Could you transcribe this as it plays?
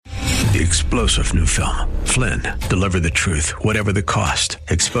The explosive new film, Flynn, deliver the truth, whatever the cost,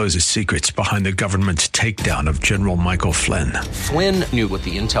 exposes secrets behind the government's takedown of General Michael Flynn. Flynn knew what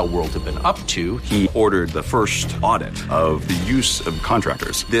the intel world had been up to. He ordered the first audit of the use of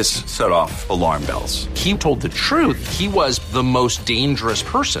contractors. This set off alarm bells. He told the truth. He was the most dangerous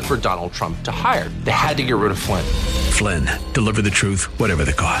person for Donald Trump to hire. They had to get rid of Flynn. Flynn, deliver the truth, whatever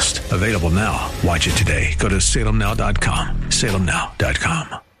the cost. Available now. Watch it today. Go to salemnow.com.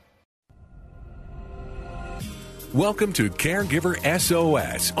 salemnow.com. Welcome to Caregiver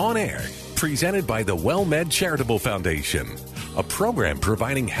SOS On Air, presented by the WellMed Charitable Foundation, a program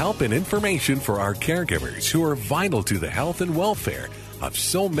providing help and information for our caregivers who are vital to the health and welfare of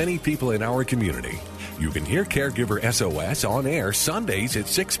so many people in our community. You can hear Caregiver SOS on air Sundays at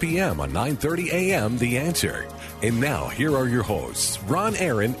 6 p.m. on 9:30 a.m. The Answer. And now, here are your hosts, Ron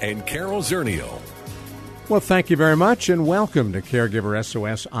Aaron and Carol Zernial. Well, thank you very much, and welcome to Caregiver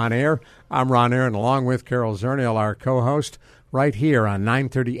SOS On Air. I'm Ron Aaron, along with Carol Zernial, our co-host, right here on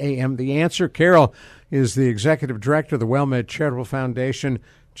 9:30 a.m. The Answer. Carol is the Executive Director of the WellMed Charitable Foundation,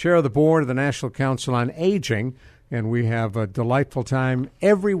 Chair of the Board of the National Council on Aging, and we have a delightful time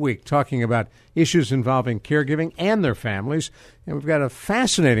every week talking about issues involving caregiving and their families. And we've got a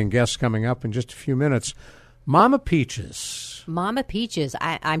fascinating guest coming up in just a few minutes, Mama Peaches. Mama Peaches.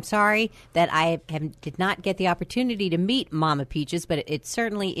 I'm sorry that I did not get the opportunity to meet Mama Peaches, but it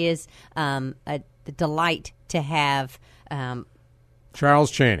certainly is a delight to have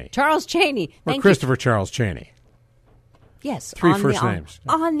Charles Chaney. Charles Chaney. Or Christopher Charles Chaney. Yes. Three first names.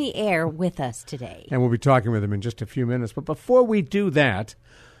 On the air with us today. And we'll be talking with him in just a few minutes. But before we do that,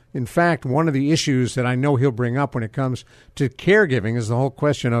 in fact, one of the issues that I know he'll bring up when it comes to caregiving is the whole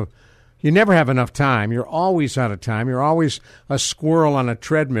question of you never have enough time. You're always out of time. You're always a squirrel on a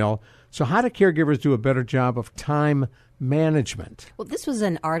treadmill. So how do caregivers do a better job of time management? Well, this was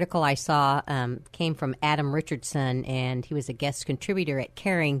an article I saw, came from Adam Richardson, and he was a guest contributor at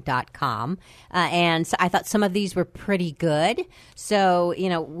caring.com. And so I thought some of these were pretty good. So,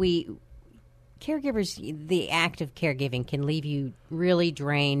 caregivers, the act of caregiving can leave you really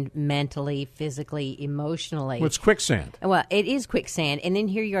drained mentally, physically, emotionally. Well, it's quicksand. Well, it is quicksand. And then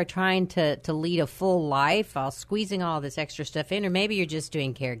here you are trying to lead a full life while squeezing all this extra stuff in, or maybe you're just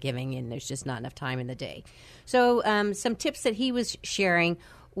doing caregiving and there's just not enough time in the day. So some tips that he was sharing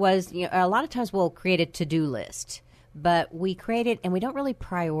was, a lot of times we'll create a to-do list, but we create it and we don't really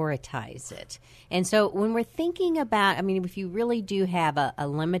prioritize it. And so when we're thinking about, if you really do have a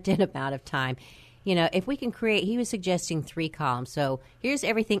limited amount of time, if we can create, he was suggesting 3 columns. So here's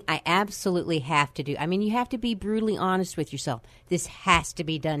everything I absolutely have to do. You have to be brutally honest with yourself. This has to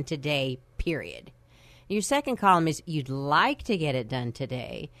be done today, period. Your second column is you'd like to get it done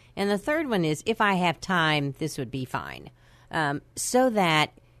today. And the third one is if I have time, this would be fine. So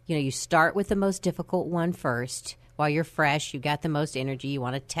that, you start with the most difficult one first. While you're fresh, you've got the most energy, you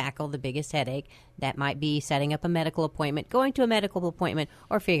want to tackle the biggest headache. That might be setting up a medical appointment, going to a medical appointment,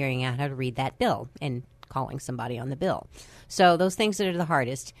 or figuring out how to read that bill and calling somebody on the bill. So those things that are the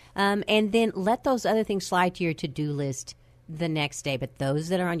hardest. And then let those other things slide to your to-do list the next day. But those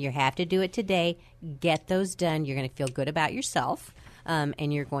that are on your have to do it today, get those done. You're going to feel good about yourself,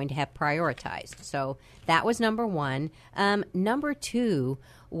 and you're going to have prioritized. So that was number one. Number two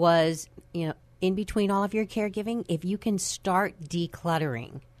was, in between all of your caregiving, if you can start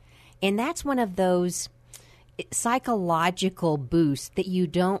decluttering. And that's one of those psychological boosts that you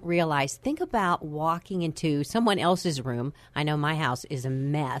don't realize. Think about walking into someone else's room. I know my house is a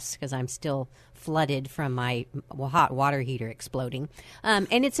mess because I'm still flooded from my hot water heater exploding.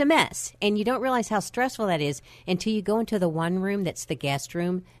 And it's a mess. And you don't realize how stressful that is until you go into the one room that's the guest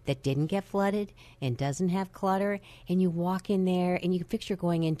room that didn't get flooded and doesn't have clutter. And you walk in there and you can picture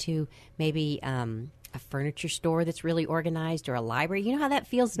going into maybe a furniture store that's really organized or a library. You know how that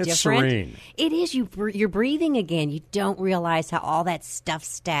feels it's different? Serene. It is. You're breathing again. You don't realize how all that stuff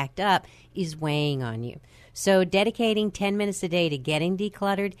stacked up is weighing on you. So dedicating 10 minutes a day to getting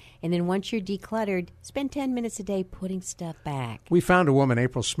decluttered, and then once you're decluttered, spend 10 minutes a day putting stuff back. We found a woman,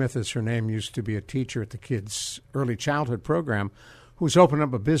 April Smith is her name, used to be a teacher at the kids' early childhood program, who's opened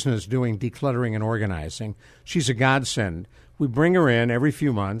up a business doing decluttering and organizing. She's a godsend. We bring her in every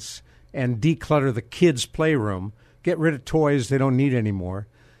few months and declutter the kids' playroom, get rid of toys they don't need anymore.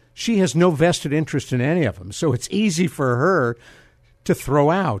 She has no vested interest in any of them, so it's easy for her to throw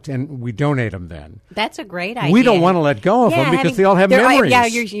out, and we donate them then. That's a great idea. We don't want to let go of them because they all have memories. Yeah,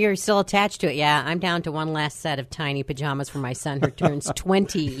 you're still attached to it. Yeah, I'm down to one last set of tiny pajamas for my son who turns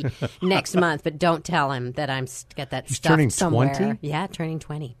 20 next month, but don't tell him that I'm got that He's stuff turning somewhere. 20? Yeah, turning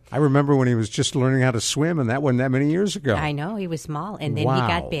 20. I remember when he was just learning how to swim, and that wasn't that many years ago. I know, he was small, and then Wow. he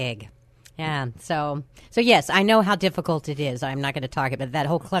got big. Yeah. So yes, I know how difficult it is. I'm not going to talk about that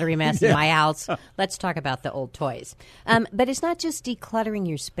whole cluttery mess in my house. Let's talk about the old toys. But it's not just decluttering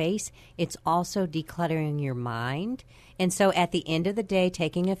your space. It's also decluttering your mind. And so at the end of the day,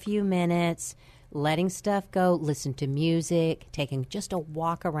 taking a few minutes, letting stuff go, listen to music, taking just a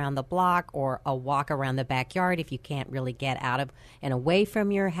walk around the block or a walk around the backyard if you can't really get out of and away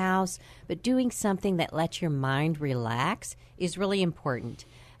from your house. But doing something that lets your mind relax is really important.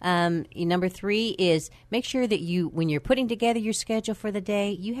 Number 3 is make sure that when you're putting together your schedule for the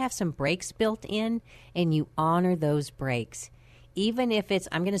day, you have some breaks built in and you honor those breaks. Even if it's,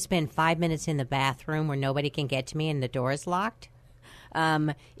 I'm going to spend 5 minutes in the bathroom where nobody can get to me and the door is locked.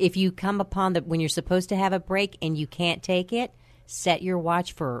 If you come upon when you're supposed to have a break and you can't take it, set your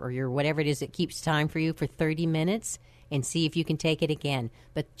watch or your whatever it is that keeps time for you for 30 minutes and see if you can take it again.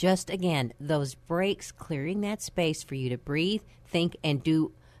 But just again, those breaks, clearing that space for you to breathe, think, and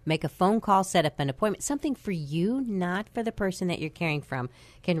make a phone call, set up an appointment, something for you, not for the person that you're caring from,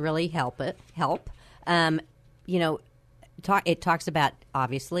 can really help. It talks about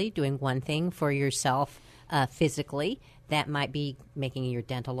obviously doing one thing for yourself physically. That might be making your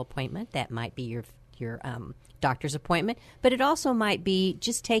dental appointment. That might be your doctor's appointment. But it also might be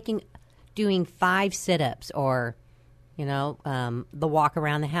just doing 5 sit-ups or, the walk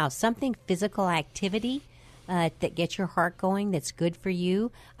around the house. Something physical activity that gets your heart going, that's good for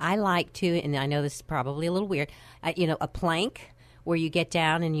you. I like to, and I know this is probably a little weird, a plank where you get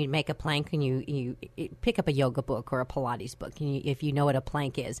down and you make a plank and you pick up a yoga book or a Pilates book if you know what a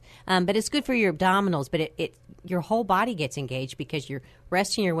plank is. But it's good for your abdominals, but your whole body gets engaged because you're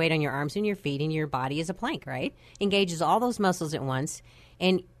resting your weight on your arms and your feet and your body is a plank, right? Engages all those muscles at once.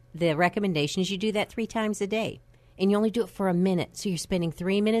 And the recommendation is you do that 3 times a day. And you only do it for a minute. So you're spending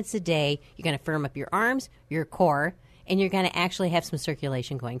 3 minutes a day. You're going to firm up your arms, your core, and you're going to actually have some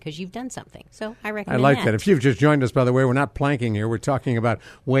circulation going because you've done something. So I recommend I like that. If you've just joined us, by the way, we're not planking here. We're talking about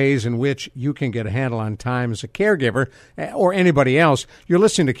ways in which you can get a handle on time as a caregiver or anybody else. You're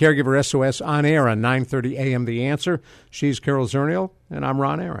listening to Caregiver SOS on air on 9:30 a.m. The Answer. She's Carol Zernial, and I'm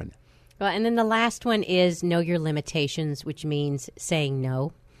Ron Aaron. Well, and then the last one is know your limitations, which means saying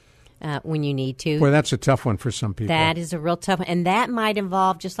no. When you need to. Boy, that's a tough one for some people. That is a real tough one. And that might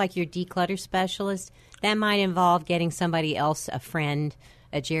involve, just like your declutter specialist, that might involve getting somebody else, a friend,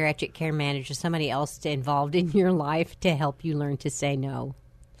 a geriatric care manager, somebody else involved in your life to help you learn to say no.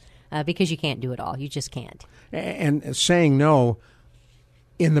 Because you can't do it all. You just can't. And saying no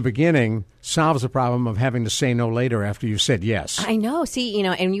in the beginning solves the problem of having to say no later after you've said yes. I know. See,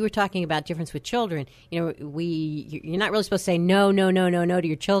 and you were talking about difference with children. You're not really supposed to say no to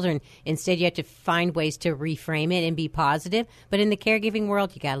your children. Instead, you have to find ways to reframe it and be positive. But in the caregiving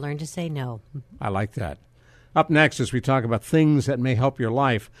world, you got to learn to say no. I like that. Up next, as we talk about things that may help your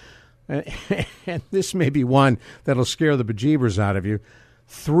life, and this may be one that'll scare the bejeebers out of you,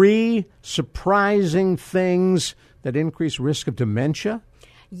 3 surprising things that increase risk of dementia.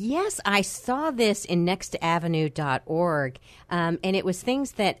 Yes, I saw this in nextavenue.org, and it was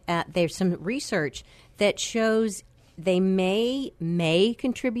things that there's some research that shows they may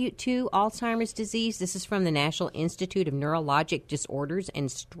contribute to Alzheimer's disease. This is from the National Institute of Neurologic Disorders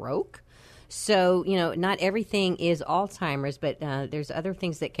and Stroke. So, not everything is Alzheimer's, but there's other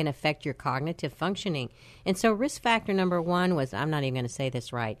things that can affect your cognitive functioning. And so risk factor number 1 was, I'm not even going to say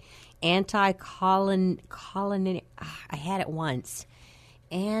this right,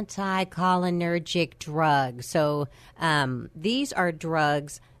 anticholinergic drugs. So these are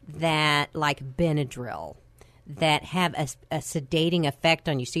drugs that, like Benadryl, that have a sedating effect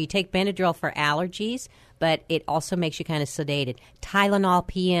on you. So you take Benadryl for allergies, but it also makes you kind of sedated. Tylenol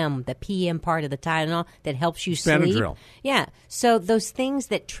PM, the PM part of the Tylenol that helps you sleep. Benadryl. Yeah. So those things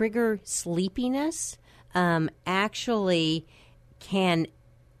that trigger sleepiness actually can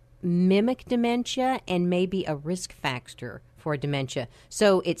mimic dementia and may be a risk factor for dementia.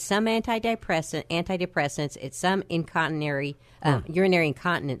 So it's some antidepressants, it's some urinary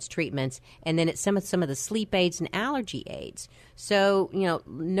incontinence treatments, and then it's some of the sleep aids and allergy aids. So,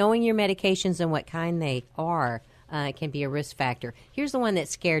 knowing your medications and what kind they are can be a risk factor. Here's the one that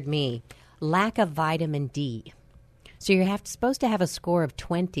scared me: lack of vitamin D. So you're supposed to have a score of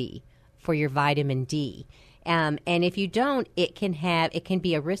 20 for your vitamin D. And if you don't, it can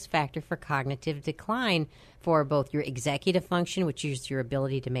be a risk factor for cognitive decline for both your executive function, which is your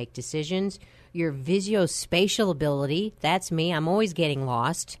ability to make decisions, your visuospatial ability. That's me. I'm always getting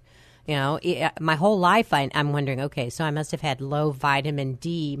lost. My whole life I'm wondering, okay, so I must have had low vitamin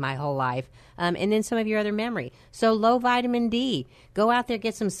D my whole life. And then some of your other memory. So low vitamin D. Go out there,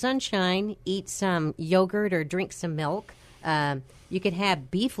 get some sunshine, eat some yogurt or drink some milk. You could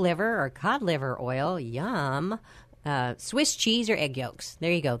have beef liver or cod liver oil. Yum. Swiss cheese or egg yolks.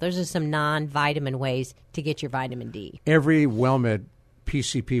 There you go. Those are some non-vitamin ways to get your vitamin D. Every WellMed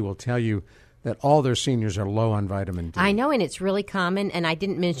PCP will tell you that all their seniors are low on vitamin D. I know, and it's really common. And I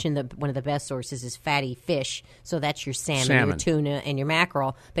didn't mention one of the best sources is fatty fish. So that's your salmon, your tuna, and your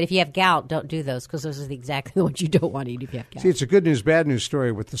mackerel. But if you have gout, don't do those because those are exactly the ones you don't want to eat if you have gout. See, it's a good news, bad news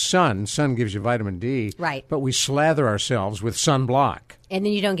story with the sun. Sun gives you vitamin D. Right. But we slather ourselves with sunblock. And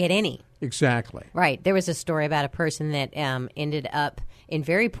then you don't get any. Exactly. Right. There was a story about a person that ended up in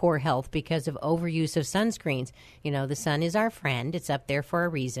very poor health because of overuse of sunscreens. You know, the sun is our friend. It's up there for a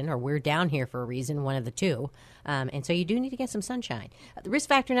reason, or we're down here for a reason, one of the two. And so you do need to get some sunshine. The risk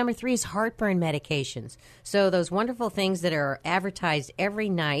factor number 3 is heartburn medications. So those wonderful things that are advertised every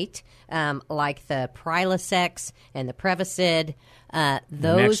night, like the Prilosec and the Prevacid,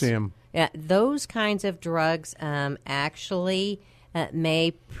 those kinds of drugs actually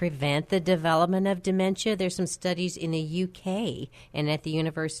may prevent the development of dementia. There's some studies in the UK and at the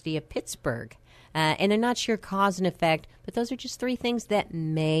University of Pittsburgh. And they're not sure cause and effect, but those are just 3 things that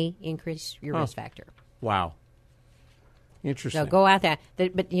may increase your risk factor. Wow. Interesting. So go out there.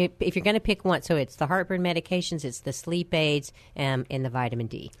 But if you're going to pick one, so it's the heartburn medications, it's the sleep aids, and the vitamin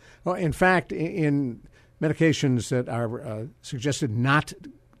D. Well, in fact, in medications that are suggested not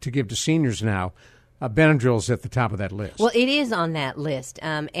to give to seniors now, Benadryl's at the top of that list. Well, it is on that list.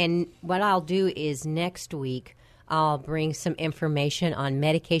 And what I'll do is next week I'll bring some information on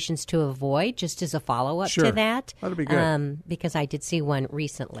medications to avoid, just as a follow-up to that. That'll be good. Because I did see one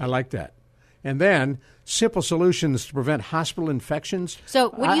recently. I like that. And then simple solutions to prevent hospital infections. So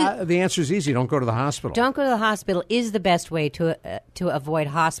the answer is easy. Don't go to the hospital. Don't go to the hospital is the best way to avoid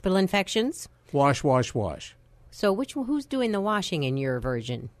hospital infections. Wash, wash, wash. So who's doing the washing in your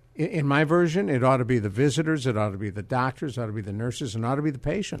version? In my version, it ought to be the visitors, it ought to be the doctors, it ought to be the nurses, and it ought to be the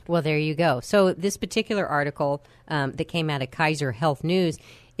patient. Well, there you go. So this particular article that came out of Kaiser Health News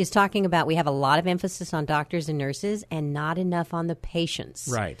is talking about we have a lot of emphasis on doctors and nurses and not enough on the patients.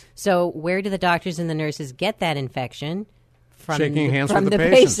 Right. So where do the doctors and the nurses get that infection? Shaking hands with the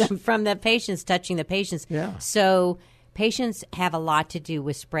patients. From the patients, touching the patients. Yeah. So patients have a lot to do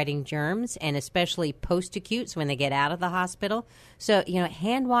with spreading germs, and especially post-acutes when they get out of the hospital. So,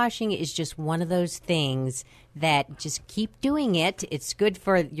 hand washing is just one of those things that just keep doing it. It's good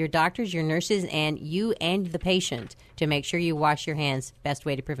for your doctors, your nurses, and you and the patient to make sure you wash your hands. Best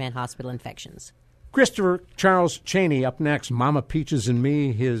way to prevent hospital infections. Christopher Charles Chaney up next, Mama Peaches and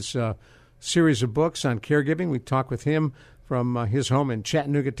Me, his series of books on caregiving. We talk with him from his home in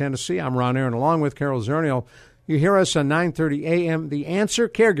Chattanooga, Tennessee. I'm Ron Aaron, along with Carol Zernial. You hear us on 9:30 a.m., The Answer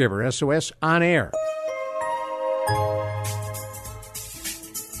Caregiver, SOS, on air.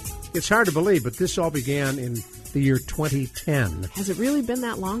 It's hard to believe, but this all began in the year 2010. Has it really been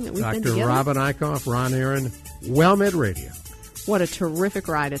that long that we've been together? Dr. Robin Eichhoff, Ron Aaron, WellMed Radio. What a terrific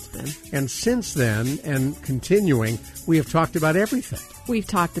ride it's been. And since then, and continuing, we have talked about everything. We've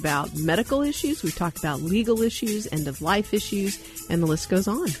talked about medical issues, we've talked about legal issues, end-of-life issues, and the list goes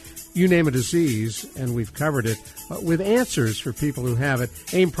on. You name a disease, and we've covered it, with answers for people who have it,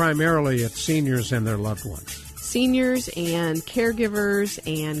 aimed primarily at seniors and their loved ones. Seniors and caregivers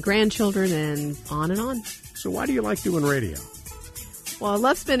and grandchildren and on and on. So why do you like doing radio? Well, I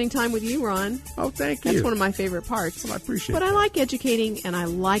love spending time with you, Ron. Oh, thank you. That's one of my favorite parts. Well, I appreciate But that. I like educating, and I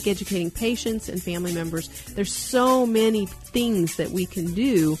like educating patients and family members. There's so many things that we can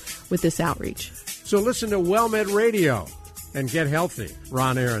do with this outreach. So listen to WellMed Radio and get healthy.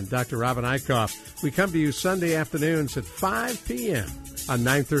 Ron Aaron, Dr. Robin Eichhoff. We come to you Sunday afternoons at 5 p.m. on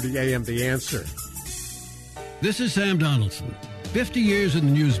 9:30 a.m. The Answer. This is Sam Donaldson. 50 years in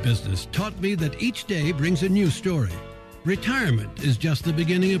the news business taught me that each day brings a new story. Retirement is just the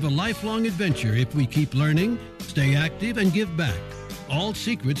beginning of a lifelong adventure if we keep learning, stay active, and give back. All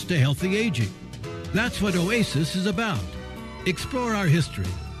secrets to healthy aging. That's what Oasis is about. Explore our history,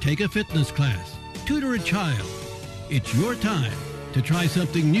 take a fitness class, tutor a child. It's your time to try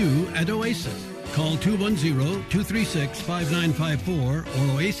something new at Oasis. Call 210-236-5954 or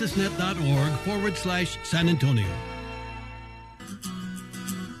oasisnet.org/San Antonio.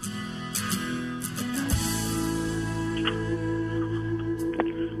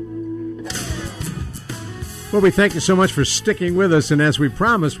 Well, we thank you so much for sticking with us, and as we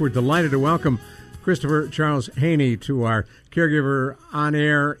promised, we're delighted to welcome Christopher Charles Haney to our Caregiver On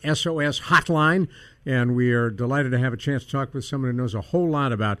Air SOS hotline, and we are delighted to have a chance to talk with someone who knows a whole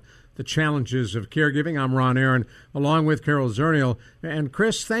lot about the challenges of caregiving. I'm Ron Aaron, along with Carol Zernial. And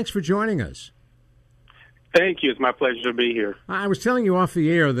Chris, thanks for joining us. Thank you. It's my pleasure to be here. I was telling you off the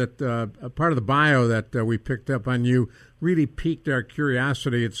air that a part of the bio that we picked up on you really piqued our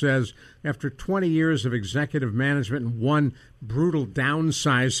curiosity. It says, after 20 years of executive management and one brutal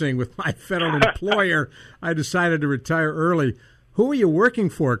downsizing with my federal employer, I decided to retire early. Who are you working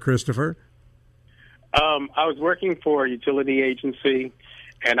for, Christopher? I was working for a utility agency,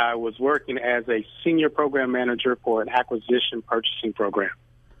 and I was working as a senior program manager for an acquisition purchasing program.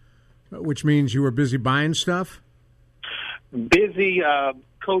 Which means you were busy buying stuff? Busy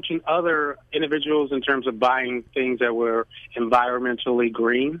coaching other individuals in terms of buying things that were environmentally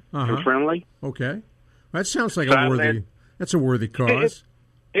green and friendly. Okay. That sounds like that's a worthy cause.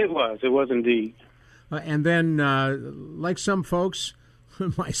 It was indeed. And then, like some folks,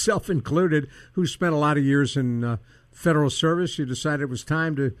 myself included, who spent a lot of years in federal service, you decided it was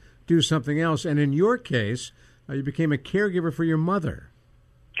time to do something else. And in your case, you became a caregiver for your mother.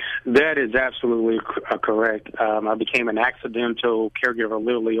 That is absolutely correct. I became an accidental caregiver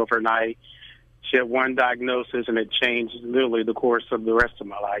literally overnight. She had one diagnosis, and it changed literally the course of the rest of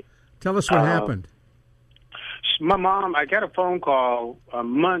my life. Tell us what happened. My mom, I got a phone call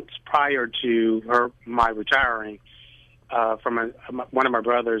months prior to my retiring from one of my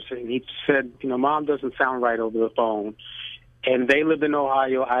brothers, and he said, Mom doesn't sound right over the phone. And they lived in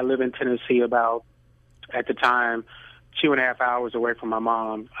Ohio. I live in Tennessee, about, at the time, 2.5 hours away from my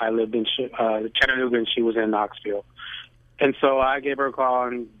mom. I lived in Chattanooga, and she was in Knoxville. And so I gave her a call,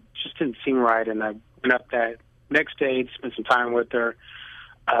 and it just didn't seem right. And I went up that next day to spend some time with her.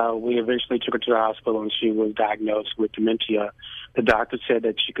 We eventually took her to the hospital, and she was diagnosed with dementia. The doctor said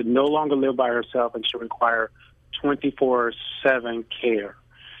that she could no longer live by herself, and she would require 24/7 care.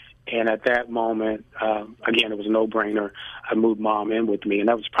 And at that moment, again, it was a no-brainer. I moved Mom in with me, and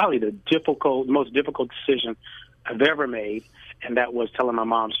that was probably the most difficult decision I've ever made, and that was telling my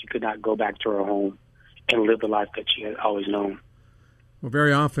mom she could not go back to her home and live the life that she had always known. Well,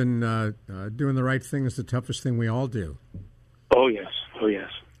 very often, doing the right thing is the toughest thing we all do. Oh, yes. Oh, yes.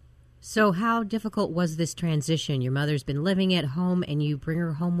 So how difficult was this transition? Your mother's been living at home, and you bring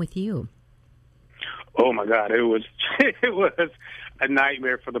her home with you. Oh, my God. It was a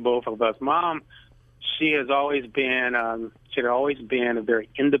nightmare for the both of us. Mom, she had always been a very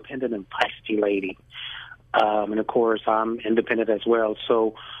independent and feisty lady. And, of course, I'm independent as well.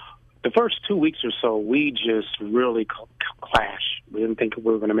 So the first 2 weeks or so, we just really clashed. We didn't think we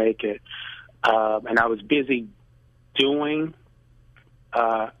were going to make it. And I was busy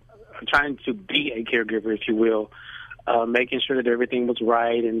trying to be a caregiver, if you will, making sure that everything was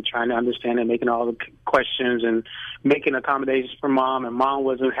right and trying to understand and making all the questions and making accommodations for Mom. And Mom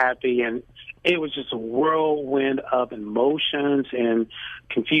wasn't happy. And it was just a whirlwind of emotions and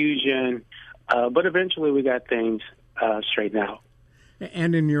confusion. But eventually we got things straightened out.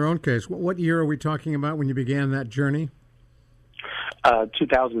 And in your own case, what year are we talking about when you began that journey?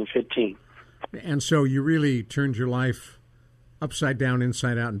 2015. And so you really turned your life upside down,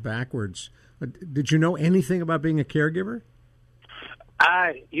 inside out, and backwards. Did you know anything about being a caregiver?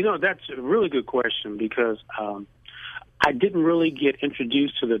 That's a really good question because I didn't really get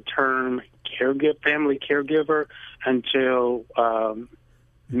introduced to the term family caregiver until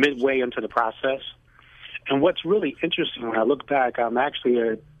midway into the process. And what's really interesting when I look back, I'm actually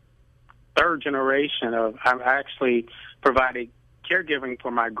a third generation I'm actually providing caregiving for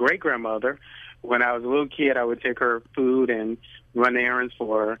my great-grandmother. When I was a little kid, I would take her food and run errands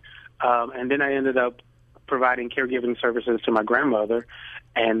for her. And then I ended up providing caregiving services to my grandmother.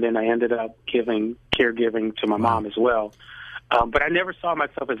 And then I ended up giving caregiving to my mom as well. But I never saw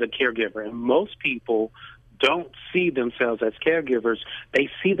myself as a caregiver. And most people don't see themselves as caregivers. They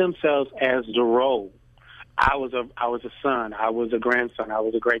see themselves as the role. I was a son. I was a grandson. I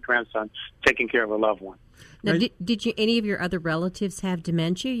was a great-grandson taking care of a loved one. Now, did any of your other relatives have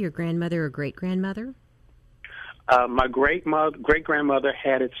dementia, your grandmother or great-grandmother? My great-grandmother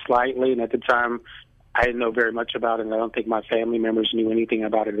had it slightly, and at the time I didn't know very much about it, and I don't think my family members knew anything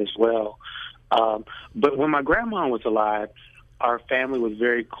about it as well. But when my grandma was alive, our family was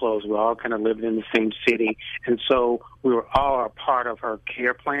very close. We all kind of lived in the same city, and so we were all a part of her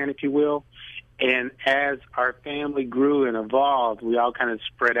care plan, if you will. And as our family grew and evolved, we all kind of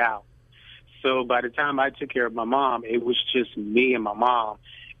spread out. So by the time I took care of my mom, it was just me and my mom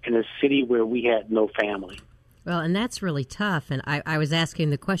in a city where we had no family. Well, and that's really tough. And I was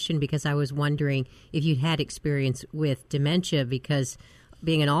asking the question because I was wondering if you'd had experience with dementia, because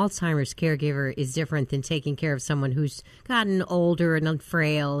being an Alzheimer's caregiver is different than taking care of someone who's gotten older and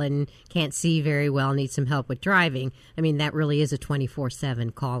frail and can't see very well, needs some help with driving. I mean, that really is a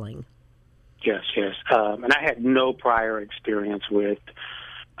 24/7 calling. Yes. And I had no prior experience with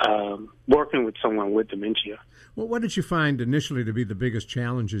working with someone with dementia. Well, what did you find initially to be the biggest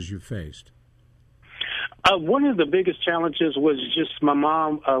challenges you faced? One of the biggest challenges was just my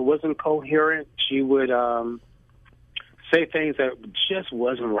mom wasn't coherent. She would say things that just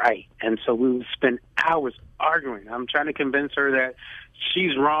wasn't right. And so we would spend hours arguing. I'm trying to convince her that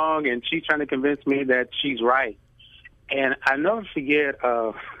she's wrong, and she's trying to convince me that she's right. And I never forget,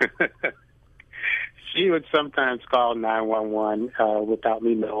 she would sometimes call 911 without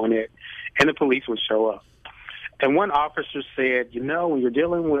me knowing it, and the police would show up. And one officer said, when you're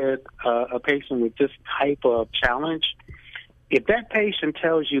dealing with a patient with this type of challenge, if that patient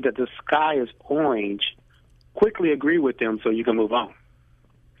tells you that the sky is orange, quickly agree with them so you can move on.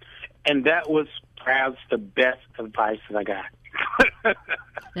 And that was perhaps the best advice that I got.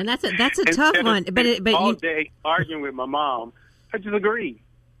 And that's a tough one. But all day arguing with my mom, I just agreed.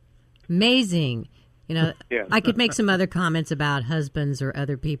 Amazing. Yeah. I could make some other comments about husbands or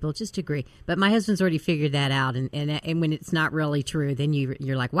other people. Just agree. But my husband's already figured that out. And when it's not really true, then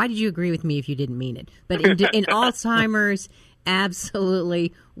you're like, why did you agree with me if you didn't mean it? But in Alzheimer's,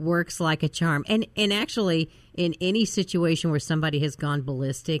 absolutely works like a charm. And actually, in any situation where somebody has gone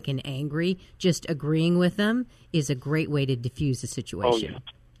ballistic and angry, just agreeing with them is a great way to diffuse a situation. Oh, yeah.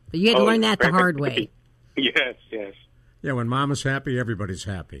 But you had to learn that the hard way. Yes. Yeah, when mom is happy, everybody's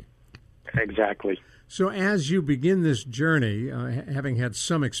happy. Exactly. So as you begin this journey, having had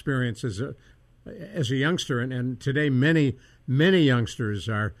some experience as a youngster, and today many youngsters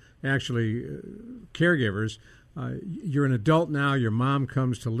are actually caregivers, you're an adult now, your mom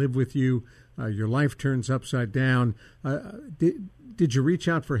comes to live with you, your life turns upside down. Did you reach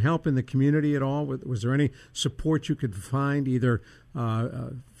out for help in the community at all? Was there any support you could find, either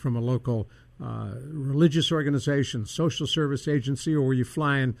from a local religious organization, social service agency, or were you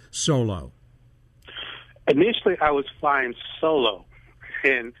flying solo? Initially, I was flying solo,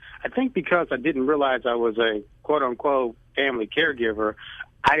 and I think because I didn't realize I was a quote-unquote family caregiver,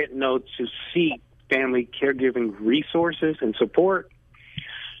 I didn't know to seek family caregiving resources and support.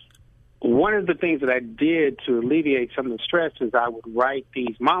 One of the things that I did to alleviate some of the stress is I would write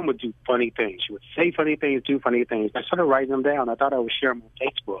these. Mom would do funny things. She would say funny things, do funny things. I started writing them down. I thought I would share them on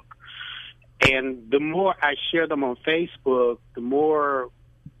Facebook. And the more I share them on Facebook, the more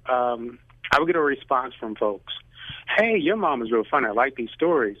I would get a response from folks. Hey, your mom is real funny. I like these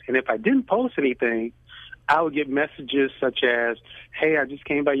stories. And if I didn't post anything, I would get messages such as, hey, I just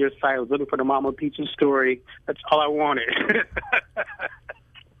came by your site. I was looking for the Mama Peaches story. That's all I wanted.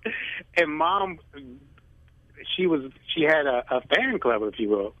 And Mom, she had a fan club, if you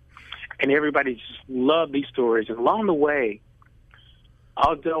will. And everybody just loved these stories. And along the way,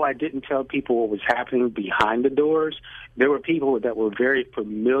 although I didn't tell people what was happening behind the doors, there were people that were very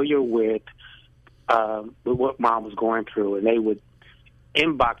familiar with what Mom was going through, and they would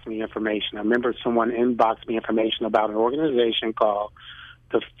inbox me information. I remember someone inboxed me information about an organization called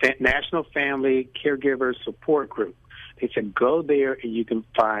the National Family Caregiver Support Group. They said, go there and you can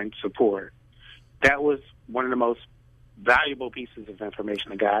find support. That was one of the most valuable pieces of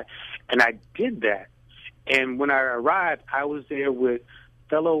information I got, and I did that. And when I arrived, I was there with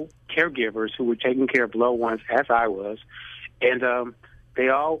fellow caregivers who were taking care of loved ones, as I was, and they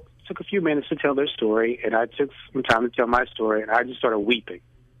all took a few minutes to tell their story, and I took some time to tell my story, and I just started weeping.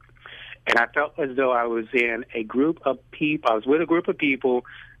 And I felt as though I was in a group of people. I was with a group of people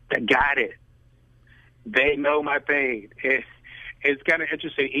that got it. They know my pain. It's kind of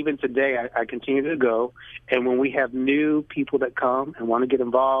interesting. Even today, I continue to go, and when we have new people that come and want to get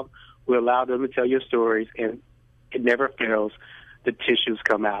involved, we allow them to tell your stories, and it never fails. The tissues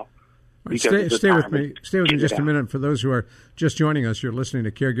come out. Stay with me just a minute. For those who are just joining us, you're listening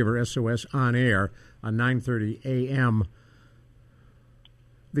to Caregiver SOS on air on 9:30 a.m.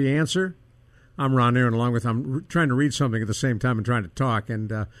 The Answer. I'm Ron Aaron, along with I'm trying to read something at the same time and trying to talk,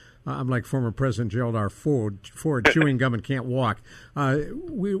 and I'm like former President Gerald R. Ford, chewing gum and can't walk.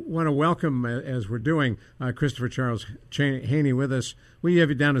 We want to welcome, as we're doing, Christopher Charles Haney with us. We have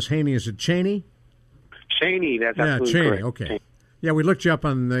you down as Haney. Is it Cheney? Cheney, that's absolutely Cheney, correct. Okay. Cheney. Yeah, we looked you up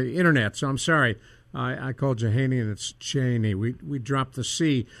on the internet, so I'm sorry. I called you Haney, and it's Cheney. We dropped the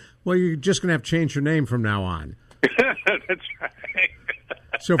C. Well, you're just going to have to change your name from now on. That's right.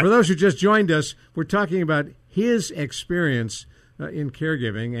 So for those who just joined us, we're talking about his experience in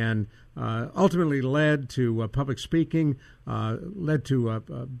caregiving, and ultimately led to public speaking, led to a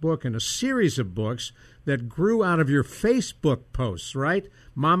book and a series of books that grew out of your Facebook posts, right?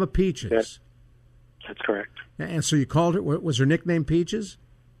 Mama Peaches. That's correct. And so you called her, was her nickname Peaches?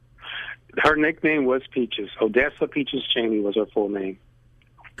 Her nickname was Peaches. Odessa Peaches Cheney was her full name.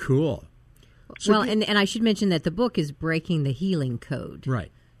 Cool. So well, and I should mention that the book is Breaking the Healing Code.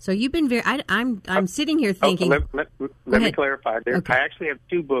 Right. So you've been very. I'm sitting here thinking. Let me clarify. I actually have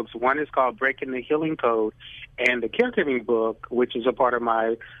two books. One is called Breaking the Healing Code, and the caregiving book, which is a part of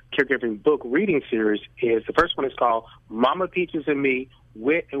my caregiving book reading series, is the first one is called Mama Peaches and Me: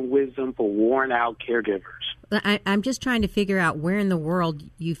 Wit and Wisdom for Worn Out Caregivers. I'm just trying to figure out where in the world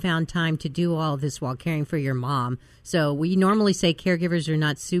you found time to do all of this while caring for your mom. So we normally say caregivers are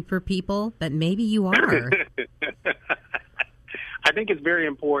not super people, but maybe you are. I think it's very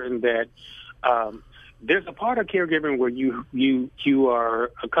important that there's a part of caregiving where you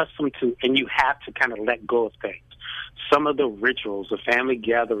are accustomed to, and you have to kind of let go of things. Some of the rituals, the family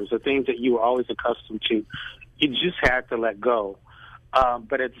gatherings, the things that you were always accustomed to, you just have to let go.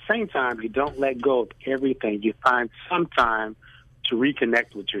 But at the same time, you don't let go of everything. You find some time to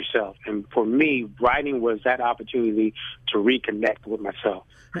reconnect with yourself. And for me, writing was that opportunity to reconnect with myself.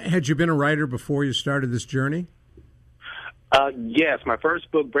 Had you been a writer before you started this journey? Yes, my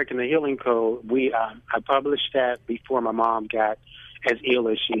first book, Breaking the Healing Code, I published that before my mom got as ill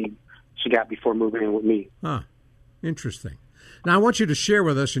as she got before moving in with me. Huh. Interesting. Now, I want you to share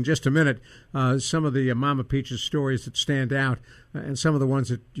with us in just a minute some of the Mama Peaches stories that stand out and some of the ones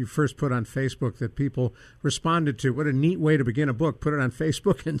that you first put on Facebook that people responded to. What a neat way to begin a book. Put it on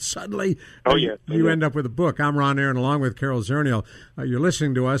Facebook and suddenly you end up with a book. I'm Ron Aaron along with Carol Zernial. You're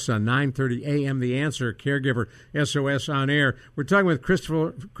listening to us on 9:30 a.m. The Answer, Caregiver SOS on Air. We're talking with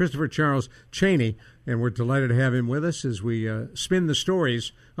Christopher Charles Cheney, and we're delighted to have him with us as we spin the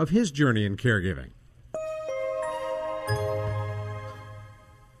stories of his journey in caregiving.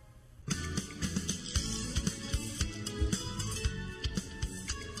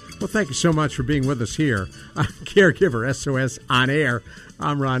 Well, thank you so much for being with us here on Caregiver SOS on Air.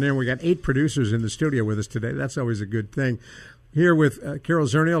 I'm Ron Aaron. We got 8 producers in the studio with us today. That's always a good thing. Here with Carol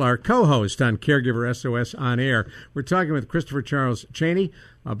Zernial, our co-host on Caregiver SOS on Air. We're talking with Christopher Charles Cheney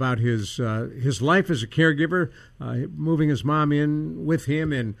about his life as a caregiver, moving his mom in with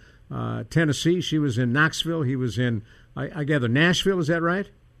him in Tennessee. She was in Knoxville. He was in, I gather, Nashville. Is that right?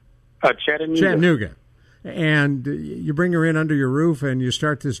 Chattanooga. And you bring her in under your roof and you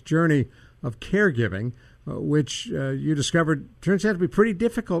start this journey of caregiving, which you discovered turns out to be pretty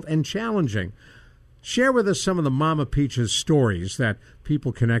difficult and challenging. Share with us some of the Mama Peaches stories that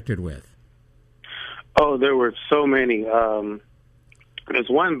people connected with. Oh, there were so many. There's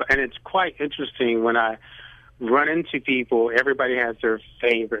one, and it's quite interesting when I run into people. Everybody has their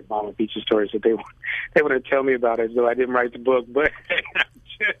favorite Mama Peaches stories that they want to tell me about, as though I didn't write the book, but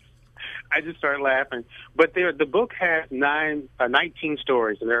I just started laughing. But the book has 19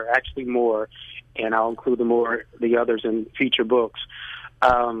 stories, and there are actually more, and I'll include the others in future books.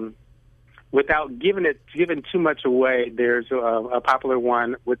 Without giving too much away, there's a popular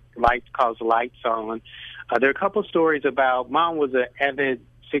one with called Lights On. There are a couple stories about Mom was an avid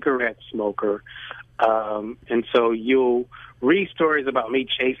cigarette smoker, and so you'll read stories about me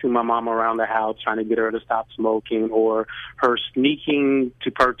chasing my mom around the house, trying to get her to stop smoking, or her sneaking to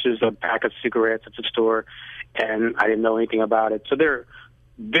purchase a pack of cigarettes at the store, and I didn't know anything about it. So they're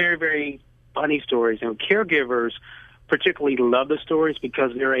very, very funny stories, and caregivers particularly love the stories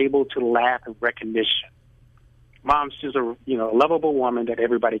because they're able to laugh at recognition. Mom's just a lovable woman that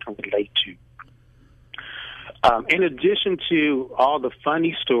everybody can relate to. In addition to all the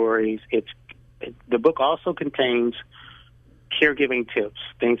funny stories, the book also contains caregiving tips,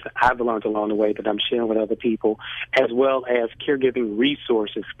 things that I've learned along the way that I'm sharing with other people, as well as caregiving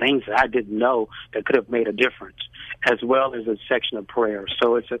resources, things that I didn't know that could have made a difference, as well as a section of prayer.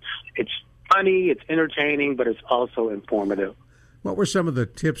 So it's funny, it's entertaining, but it's also informative. What were some of the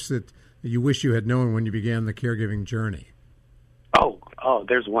tips that you wish you had known when you began the caregiving journey? Oh,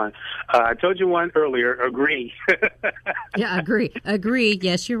 there's one. I told you one earlier. Agree. Yeah, agree.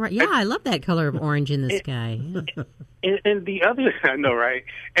 Yes, you're right. Yeah, I love that color of orange in the sky. Yeah. And the other, I know, right?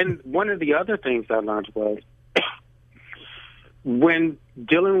 And one of the other things I learned was when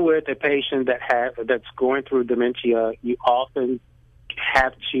dealing with a patient that's going through dementia, you often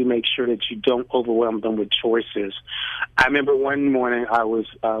have to make sure that you don't overwhelm them with choices. I remember one morning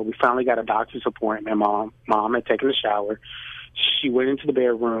we finally got a doctor's appointment. Mom had taken a shower. She went into the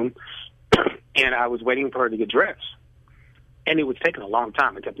bedroom, and I was waiting for her to get dressed. And it was taking a long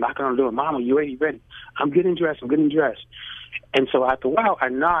time. I kept knocking on the door. Mom, are you ready? I'm getting dressed. And so after a while, I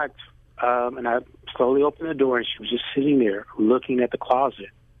knocked, and I slowly opened the door, and she was just sitting there looking at the closet.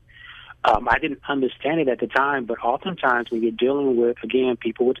 I didn't understand it at the time, but oftentimes when you're dealing with, again,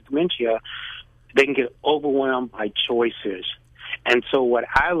 people with dementia, they can get overwhelmed by choices. And so what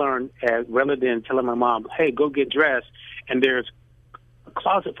I learned, rather than telling my mom, hey, go get dressed, and there's a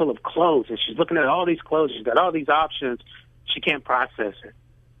closet full of clothes, and she's looking at all these clothes, she's got all these options, she can't process it.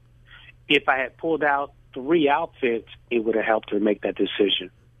 if I had pulled out 3 outfits, it would have helped her make that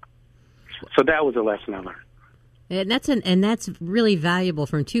decision. So that was a lesson I learned. And that's really valuable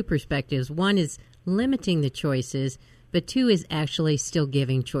from 2 perspectives. One is limiting the choices, but 2 is actually still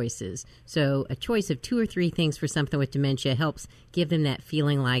giving choices. So a choice of 2 or 3 things for something with dementia helps give them that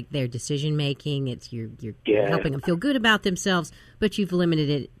feeling like their decision making. It's you're helping them feel good about themselves, but you've limited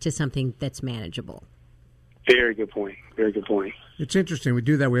it to something that's manageable. Very good point. Very good point. It's interesting. We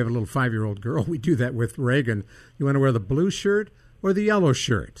do that. We have a little 5-year-old girl. We do that with Reagan. You want to wear the blue shirt or the yellow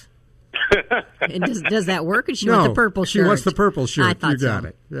shirt? And does that work? Or she wants the purple shirt? She wants the purple shirt. I thought you got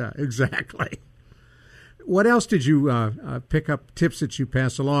it. Yeah, exactly. What else did you pick up, tips that you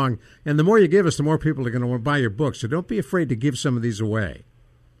pass along? And the more you give us, the more people are going to want to buy your book. So don't be afraid to give some of these away.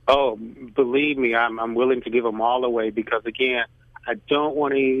 Oh, believe me, I'm willing to give them all away because, again, I don't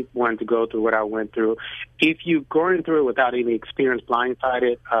want anyone to go through what I went through. If you're going through it without any experience,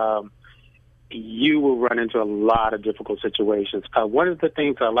 blindsided, you will run into a lot of difficult situations. One of the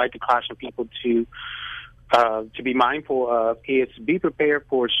things I like to caution people to be mindful of is be prepared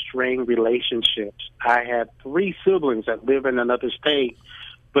for strained relationships. I have 3 siblings that live in another state,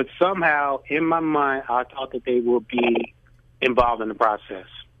 but somehow in my mind I thought that they will be involved in the process.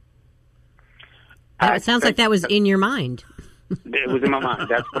 It sounds like that was in your mind. It was in my mind.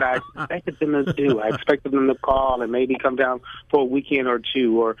 That's what I expected them to do. I expected them to call and maybe come down for a weekend or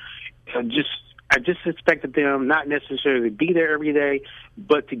 2, or I just expected them not necessarily to be there every day,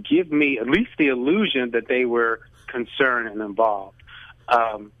 but to give me at least the illusion that they were concerned and involved.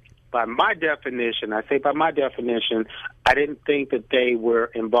 By my definition, I didn't think that they were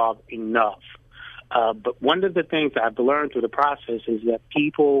involved enough. But one of the things I've learned through the process is that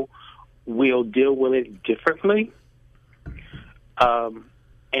people will deal with it differently.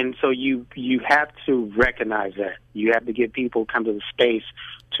 And so you have to recognize that. You have to give people kind of the space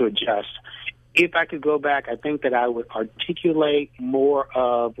to adjust. If I could go back, I think that I would articulate more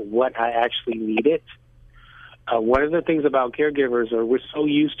of what I actually needed. One of the things about caregivers are we're so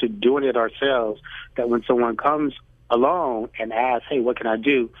used to doing it ourselves that when someone comes along and asks, hey, what can I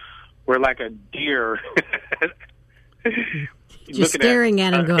do? We're like a deer. Just staring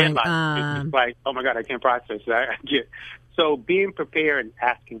at him going, It's like, oh, my God, I can't process that. So being prepared and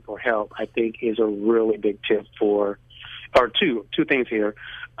asking for help, I think, is a really big tip or two things here.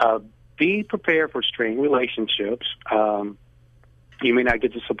 Be prepared for strained relationships. You may not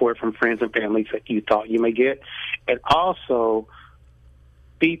get the support from friends and families that you thought you may get. And also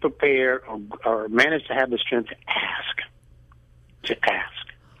be prepared or manage to have the strength to ask.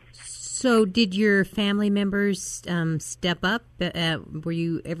 So did your family members step up? Were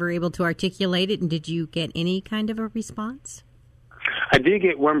you ever able to articulate it, and did you get any kind of a response? I did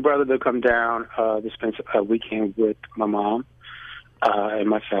get one brother to come down to spend a weekend with my mom and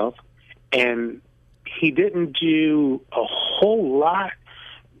myself, and he didn't do a whole lot,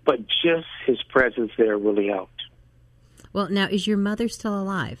 but just his presence there really helped. Well, now, is your mother still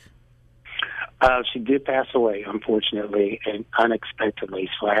alive? She did pass away, unfortunately, and unexpectedly.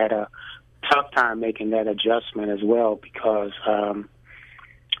 So I had a tough time making that adjustment as well because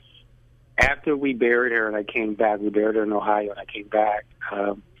after we buried her and I came back, we buried her in Ohio and I came back,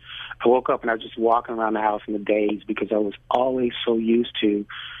 I woke up and I was just walking around the house in a daze because I was always so used to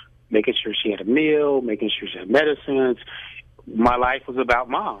making sure she had a meal, making sure she had medicines. My life was about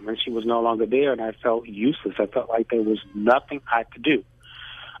Mom, and she was no longer there, and I felt useless. I felt like there was nothing I could do.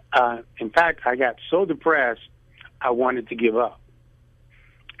 In fact, I got so depressed, I wanted to give up.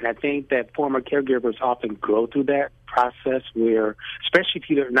 And I think that former caregivers often go through that process where, especially if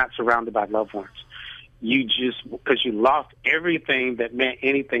you're not surrounded by loved ones, you just, because you lost everything that meant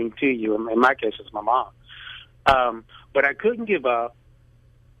anything to you. In my case, it's my mom. But I couldn't give up,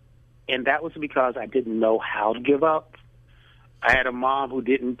 and that was because I didn't know how to give up. I had a mom who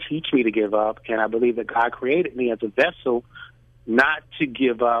didn't teach me to give up, and I believe that God created me as a vessel not to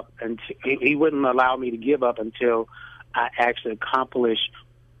give up, and He wouldn't allow me to give up until I actually accomplished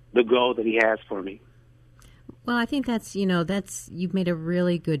the goal that He has for me. Well, I think you've made a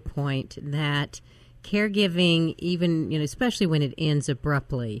really good point that caregiving, even, especially when it ends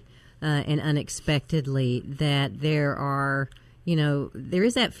abruptly and unexpectedly, that there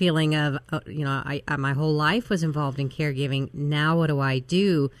is that feeling of, my whole life was involved in caregiving. Now what do I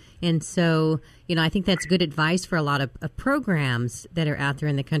do? And so, I think that's good advice for a lot of programs that are out there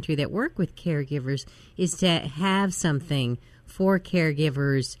in the country that work with caregivers, is to have something for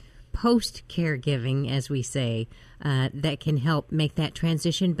caregivers post-caregiving, as we say, that can help make that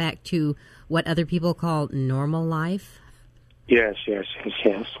transition back to what other people call normal life. Yes.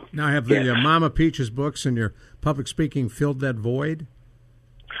 Now, have the Mama Peaches books and your public speaking filled that void?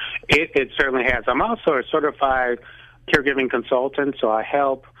 It certainly has. I'm also a certified caregiving consultant, so I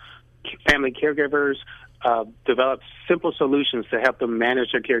help family caregivers develop simple solutions to help them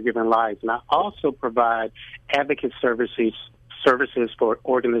manage their caregiving lives. And I also provide advocate services for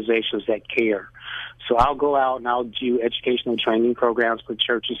organizations that care. So I'll go out and I'll do educational training programs for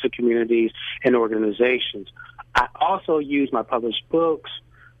churches and communities and organizations. I also use my published books,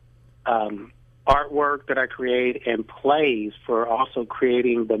 artwork that I create, and plays for also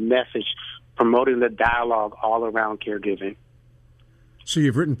creating the message, promoting the dialogue all around caregiving. So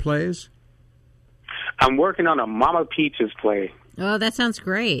you've written plays? I'm working on a Mama Peaches play. Oh, that sounds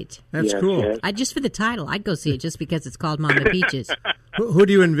great. That's cool. Yes. Just for the title, I'd go see it just because it's called Mama Peaches. Who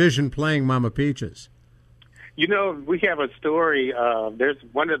do you envision playing Mama Peaches? You know, we have a story. There's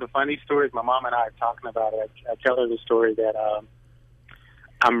one of the funny stories my mom and I are talking about. I tell her the story that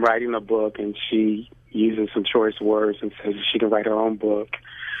I'm writing a book, and she uses some choice words and says she can write her own book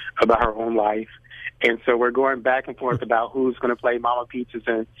about her own life. And so we're going back and forth about who's going to play Mama Peaches.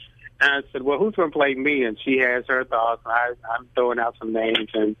 And I said, well, who's going to play me? And she has her thoughts. And I'm throwing out some names,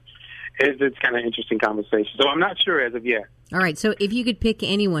 and it's kind of interesting conversation. So I'm not sure as of yet. All right. So if you could pick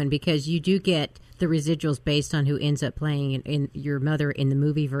anyone, because you do get the residuals based on who ends up playing in your mother in the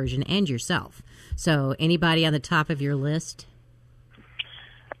movie version and yourself. So anybody on the top of your list?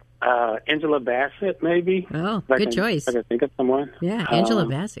 Angela Bassett, maybe. Oh, good choice. I can think of someone. Yeah, Angela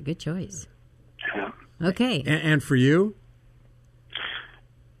Bassett. Good choice. Yeah. Okay. And for you?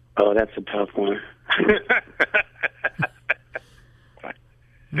 Oh, that's a tough one.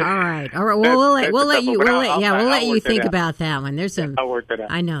 All right. We'll let you think about that one. There's some. I'll work that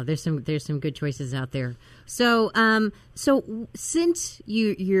out. I know there's some good choices out there. So since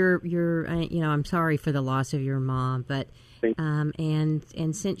you're I'm sorry for the loss of your mom, but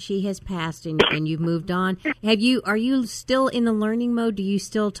and since she has passed and you've moved on, are you still in the learning mode? Do you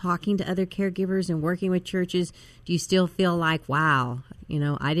still talking to other caregivers and working with churches? Do you still feel like, wow,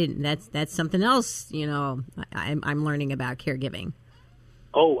 that's something else, I'm learning about caregiving?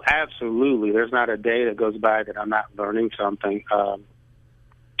 Oh, absolutely. There's not a day that goes by that I'm not learning something.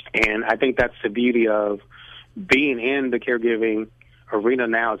 And I think that's the beauty of being in the caregiving arena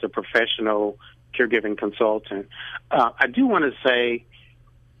now as a professional caregiving consultant. I do want to say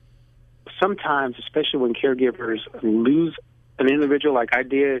sometimes, especially when caregivers lose an individual like I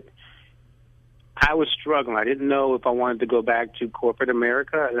did, I was struggling. I didn't know if I wanted to go back to corporate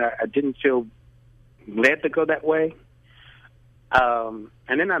America. I didn't feel led to go that way.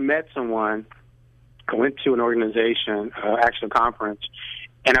 And then I met someone. I went to an organization, actually a conference,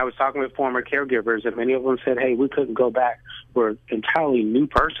 and I was talking with former caregivers, and many of them said, hey, we couldn't go back. We're an entirely new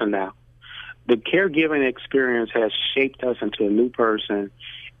person now. The caregiving experience has shaped us into a new person,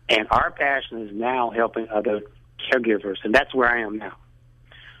 and our passion is now helping other caregivers, and that's where I am now,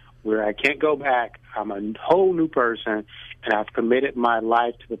 where I can't go back. I'm a whole new person, and I've committed my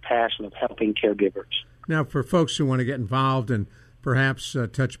life to the passion of helping caregivers. Now, for folks who want to get involved and perhaps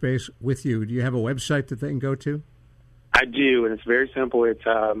touch base with you, do you have a website that they can go to? I do, and it's very simple. It's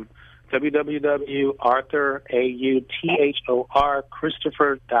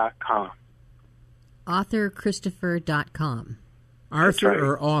www.AuthorChristopher.com. AuthorChristopher.com. Arthur right.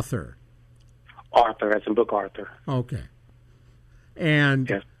 Or author? Arthur, as in book Arthur. Okay. And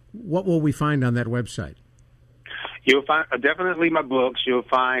yes. What will we find on that website? You'll find definitely my books. You'll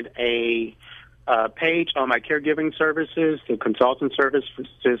find a page on my caregiving services, the consultant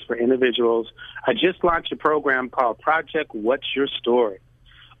services for individuals. I just launched a program called Project What's Your Story?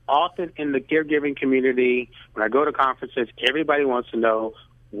 Often in the caregiving community, when I go to conferences, everybody wants to know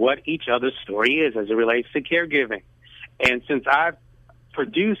what each other's story is as it relates to caregiving. And since I've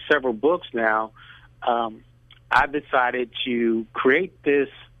produced several books now, I've decided to create this,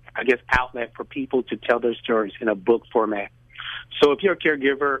 outlet for people to tell their stories in a book format. So if you're a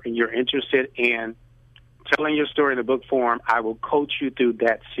caregiver and you're interested in telling your story in a book form, I will coach you through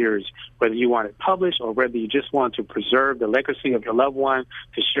that series, whether you want it published or whether you just want to preserve the legacy of your loved one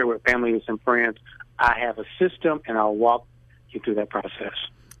to share with families and friends. I have a system, and I'll walk you through that process.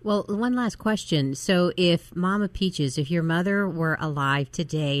 Well, one last question. So if Mama Peaches, if your mother were alive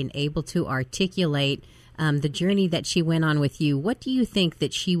today and able to articulate the journey that she went on with you, what do you think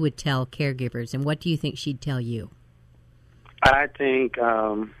that she would tell caregivers, and what do you think she'd tell you? I think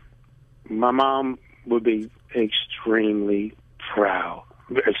my mom would be extremely proud.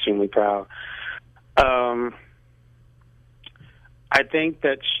 I think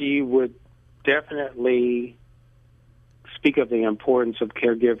that she would definitely speak of the importance of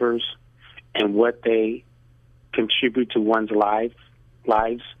caregivers and what they contribute to one's lives.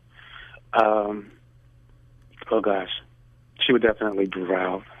 Oh gosh, she would definitely be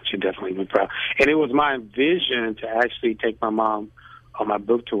proud. should definitely be proud. And it was my vision to actually take my mom on my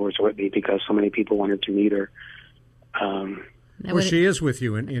book tours with me because so many people wanted to meet her. Well, she is with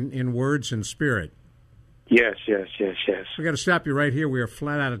you in words and spirit. Yes. We got to stop you right here. We are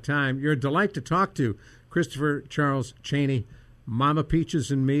flat out of time. You're a delight to talk to, Christopher Charles Cheney, Mama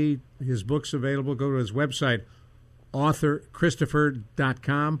Peaches and Me. His book's available. Go to his website,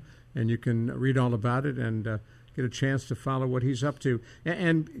 authorchristopher.com, and you can read all about it and get a chance to follow what he's up to.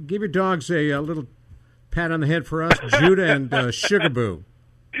 And give your dogs a little pat on the head for us, Judah and Sugar Boo.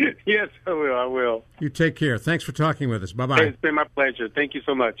 Yes, I will. You take care. Thanks for talking with us. Bye-bye. Hey, it's been my pleasure. Thank you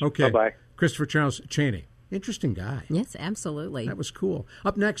so much. Okay. Bye-bye. Christopher Charles Cheney. Interesting guy. Yes, absolutely. That was cool.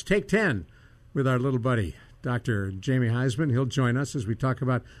 Up next, Take 10 with our little buddy, Dr. Jamie Heisman. He'll join us as we talk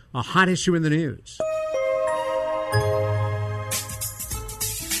about a hot issue in the news.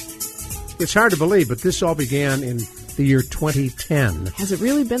 It's hard to believe, but this all began in the year 2010. Has it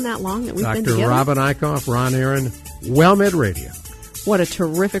really been that long that we've been Dr. together? Robin Eichhoff, Ron Aaron, WellMed Radio. What a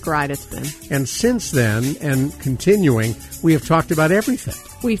terrific ride it's been. And since then, and continuing, we have talked about everything.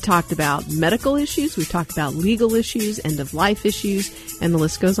 We've talked about medical issues, we've talked about legal issues, end-of-life issues, and the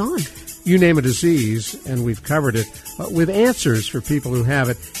list goes on. You name a disease, and we've covered it, with answers for people who have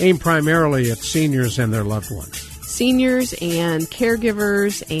it, aimed primarily at seniors and their loved ones. Seniors and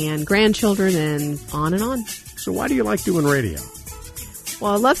caregivers and grandchildren and on and on. So why do you like doing radio?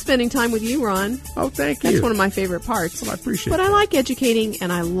 Well, I love spending time with you, Ron. Oh, thank you. That's one of my favorite parts. Well, I appreciate that. But I like educating,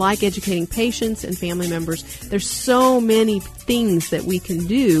 and I like educating patients and family members. There's so many things that we can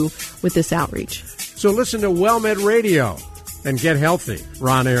do with this outreach. So listen to WellMed Radio and get healthy.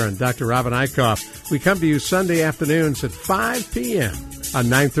 Ron Aaron, Dr. Robin Eichhoff. We come to you Sunday afternoons at 5 p.m. on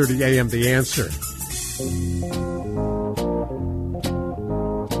 9:30 a.m. The Answer.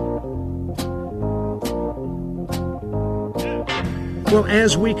 Well,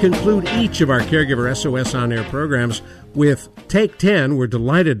 as we conclude each of our Caregiver SOS On-Air programs with Take 10, we're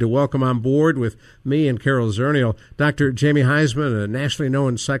delighted to welcome on board with me and Carol Zernial, Dr. Jamie Heisman, a nationally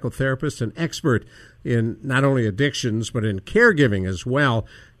known psychotherapist and expert in not only addictions but in caregiving as well.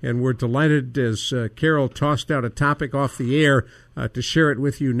 And we're delighted, as Carol tossed out a topic off the air, to share it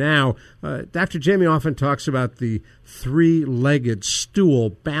with you now. Dr. Jamie often talks about the three-legged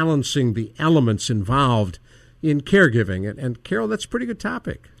stool, balancing the elements involved in caregiving. And Carol, that's a pretty good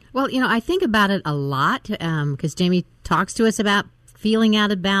topic. Well, I think about it a lot because Jamie talks to us about feeling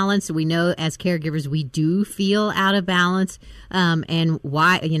out of balance. We know as caregivers we do feel out of balance, and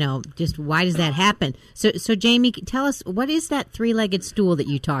why, just why does that happen? So Jamie, tell us, what is that three-legged stool that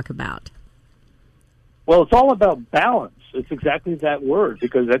you talk about? Well, it's all about balance. It's exactly that word,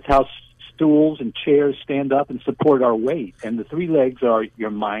 because that's how stools and chairs stand up and support our weight. And the three legs are your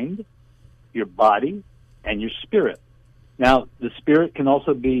mind, your body, and your spirit. Now, the spirit can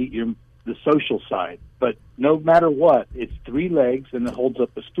also be the social side, but no matter what, it's three legs and it holds up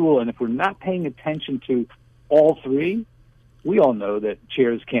a stool. And if we're not paying attention to all three, we all know that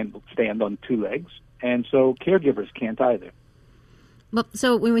chairs can't stand on two legs, and so caregivers can't either. Well,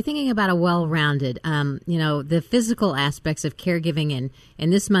 so when we're thinking about a well-rounded, the physical aspects of caregiving,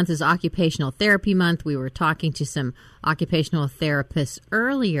 and this month is Occupational Therapy Month. We were talking to some occupational therapists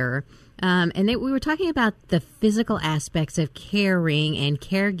earlier, and we were talking about the physical aspects of caring and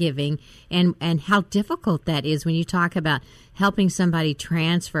caregiving, and how difficult that is when you talk about helping somebody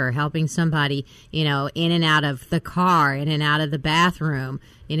transfer, helping somebody, in and out of the car, in and out of the bathroom,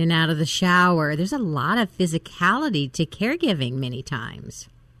 in and out of the shower. There's a lot of physicality to caregiving many times.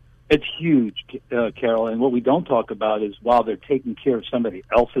 It's huge, Carol, and what we don't talk about is while they're taking care of somebody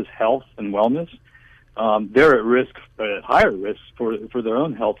else's health and wellness, they're at risk, higher risk for their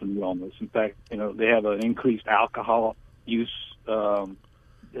own health and wellness. In fact, they have an increased alcohol use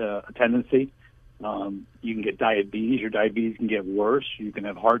tendency. You can get diabetes. Your diabetes can get worse. You can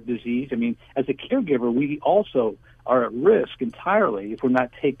have heart disease. I mean, as a caregiver, we also are at risk entirely if we're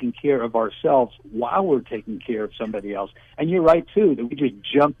not taking care of ourselves while we're taking care of somebody else. And you're right, too, that we just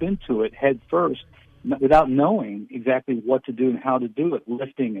jump into it head first without knowing exactly what to do and how to do it,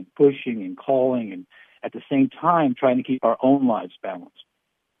 lifting and pushing and calling, and at the same time trying to keep our own lives balanced.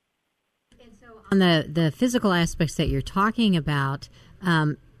 And so on the physical aspects that you're talking about,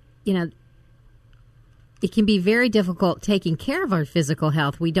 it can be very difficult taking care of our physical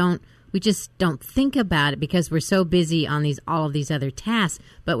health. We just don't think about it because we're so busy on all of these other tasks.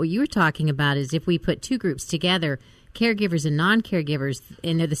 But what you were talking about is if we put two groups together, caregivers and non-caregivers,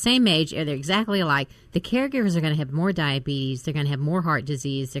 and they're the same age, and they're exactly alike, the caregivers are going to have more diabetes, they're going to have more heart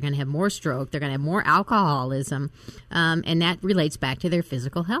disease, they're going to have more stroke, they're going to have more alcoholism, and that relates back to their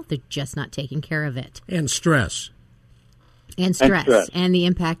physical health. They're just not taking care of it. And stress. And stress, and the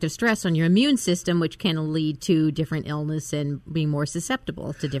impact of stress on your immune system, which can lead to different illness and being more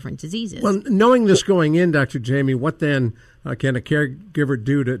susceptible to different diseases. Well, knowing this going in, Dr. Jamie, what then can a caregiver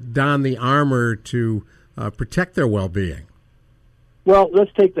do to don the armor to protect their well-being? Well,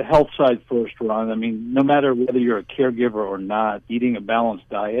 let's take the health side first, Ron. I mean, no matter whether you're a caregiver or not, eating a balanced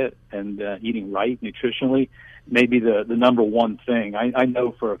diet and eating right nutritionally may be the number one thing. I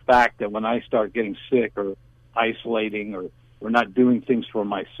know for a fact that when I start getting sick or isolating or not doing things for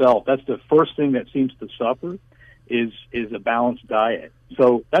myself, that's the first thing that seems to suffer is a balanced diet.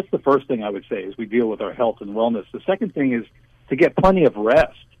 So that's the first thing I would say as we deal with our health and wellness. The second thing is to get plenty of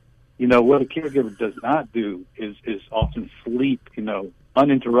rest. You know, what a caregiver does not do is often sleep,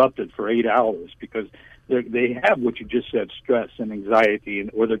 uninterrupted for 8 hours because they have what you just said, stress and anxiety,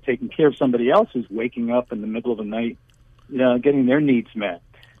 or they're taking care of somebody else who's waking up in the middle of the night, getting their needs met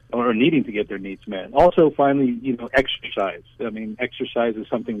or needing to get their needs met. Also, finally, exercise. I mean, exercise is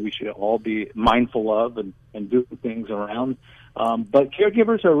something we should all be mindful of and do things around. But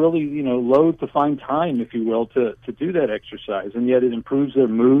caregivers are really, loath to find time, if you will, to do that exercise. And yet it improves their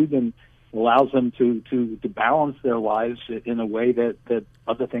mood and allows them to balance their lives in a way that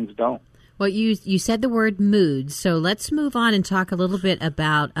other things don't. Well, you said the word mood, so let's move on and talk a little bit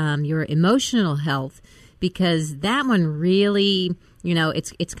about your emotional health, because that one really,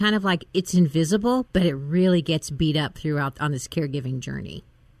 it's kind of like it's invisible, but it really gets beat up throughout on this caregiving journey.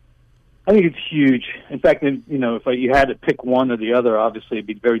 I think it's huge. In fact, if you had to pick one or the other, obviously it'd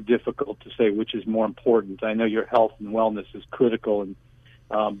be very difficult to say which is more important. I know your health and wellness is critical,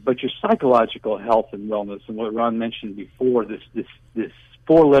 but your psychological health and wellness, and what Ron mentioned before, this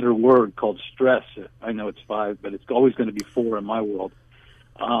four-letter word called stress. I know it's 5, but it's always going to be 4 in my world.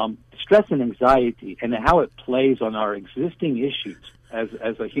 Stress and anxiety and how it plays on our existing issues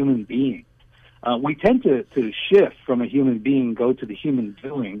as a human being. We tend to shift from a human being, go to the human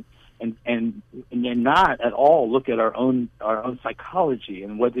doing, and not at all look at our own psychology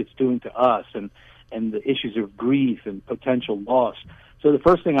and what it's doing to us and the issues of grief and potential loss. So the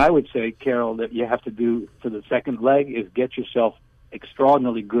first thing I would say, Carol, that you have to do for the second leg is get yourself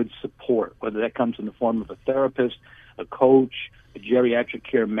extraordinarily good support, whether that comes in the form of a therapist, a coach, a geriatric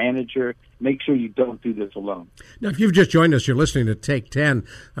care manager. Make sure you don't do this alone. Now, if you've just joined us, you're listening to Take 10.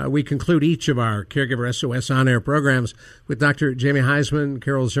 We conclude each of our Caregiver SOS on-air programs with Dr. Jamie Heisman,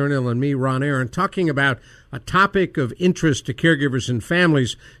 Carol Zernial, and me, Ron Aaron, talking about a topic of interest to caregivers and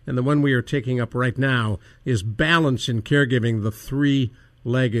families, and the one we are taking up right now is balance in caregiving, the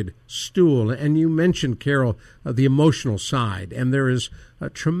three-legged stool. And you mentioned, Carol, the emotional side, and there is a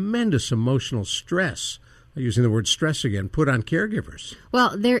tremendous emotional stress, using the word stress again, put on caregivers.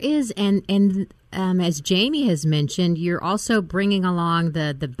 Well, there is, and as Jamie has mentioned, you're also bringing along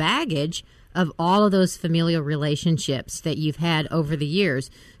the baggage of all of those familial relationships that you've had over the years.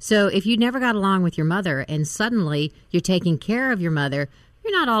 So if you never got along with your mother and suddenly you're taking care of your mother,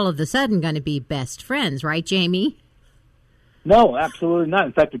 you're not all of a sudden going to be best friends, right, Jamie? No, absolutely not.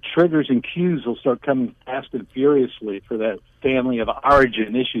 In fact, the triggers and cues will start coming fast and furiously for that family of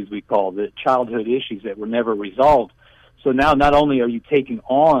origin issues we call the childhood issues that were never resolved. So now not only are you taking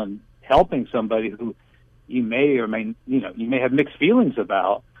on helping somebody who you may or may, you may have mixed feelings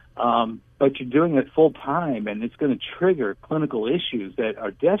about, but you're doing it full time, and it's going to trigger clinical issues that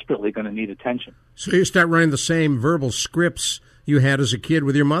are desperately going to need attention. So you start running the same verbal scripts you had as a kid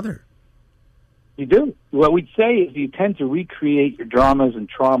with your mother. You do. What we'd say is you tend to recreate your dramas and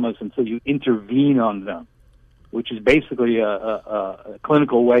traumas until you intervene on them, which is basically a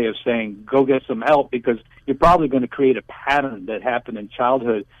clinical way of saying, go get some help, because you're probably going to create a pattern that happened in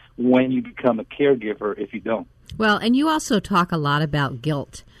childhood when you become a caregiver if you don't. Well, and you also talk a lot about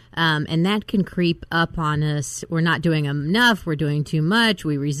guilt, and that can creep up on us. We're not doing enough. We're doing too much.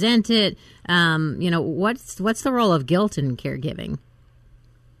 We resent it. What's the role of guilt in caregiving?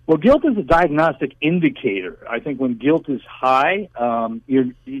 Well, guilt is a diagnostic indicator. I think when guilt is high,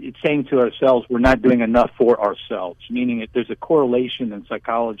 it's saying to ourselves we're not doing enough for ourselves, meaning that there's a correlation in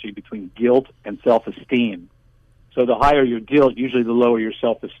psychology between guilt and self-esteem. So the higher your guilt, usually the lower your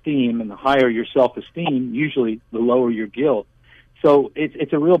self-esteem, and the higher your self-esteem, usually the lower your guilt. So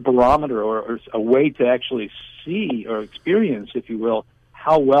it's a real barometer or a way to actually see or experience, if you will,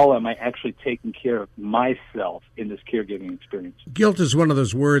 how well am I actually taking care of myself in this caregiving experience? Guilt is one of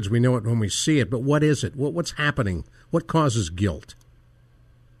those words, we know it when we see it, but what is it? What's happening? What causes guilt?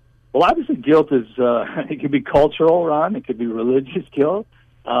 Well, obviously guilt is, it could be cultural, Ron. It could be religious guilt.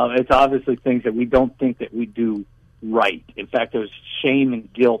 It's obviously things that we don't think that we do right. In fact, there's shame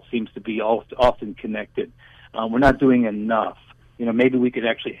and guilt seems to be often connected. We're not doing enough. maybe we could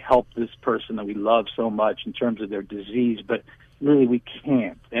actually help this person that we love so much in terms of their disease, but really we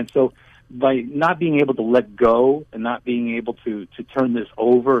can't. And so by not being able to let go and not being able to turn this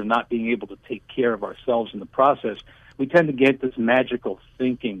over and not being able to take care of ourselves in the process, we tend to get this magical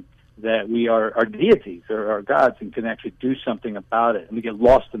thinking that we are deities or our gods and can actually do something about it, and we get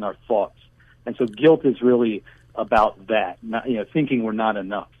lost in our thoughts. And so guilt is really about that, not, thinking we're not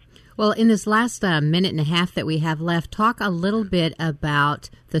enough. Well, in this last minute and a half that we have left, talk a little bit about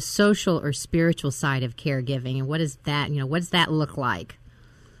the social or spiritual side of caregiving, and what is that? What does that look like?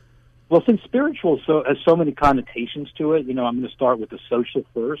 Well, since spiritual has so many connotations to it, I'm going to start with the social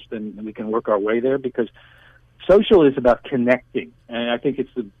first, and we can work our way there, because social is about connecting, and I think it's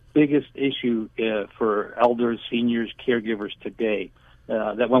the biggest issue for elders, seniors, caregivers today.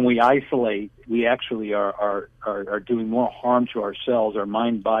 That when we isolate, we actually are doing more harm to ourselves, our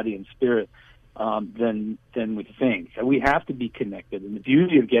mind, body, and spirit, than we think. And we have to be connected. And the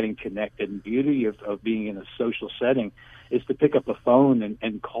beauty of getting connected and the beauty of being in a social setting is to pick up a phone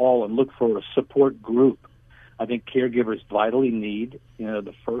and call and look for a support group. I think caregivers vitally need,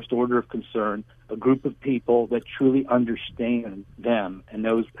 the first order of concern, a group of people that truly understand them and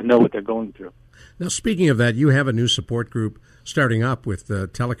know what they're going through. Now, speaking of that, you have a new support group starting up with the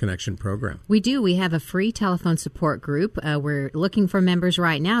Teleconnection program. We do. We have a free telephone support group. We're looking for members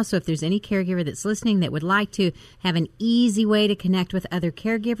right now, so if there's any caregiver that's listening that would like to have an easy way to connect with other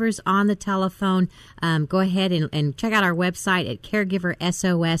caregivers on the telephone, go ahead and check out our website at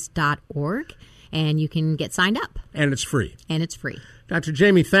caregiversos.org, and you can get signed up. And it's free. Dr.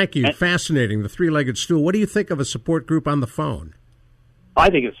 Jamie, thank you. Fascinating, the three-legged stool. What do you think of a support group on the phone? I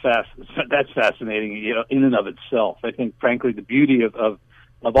think it's that's fascinating, in and of itself. I think, frankly, the beauty of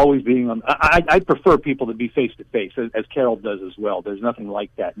always being on. I prefer people to be face to face, as Carol does as well. There's nothing like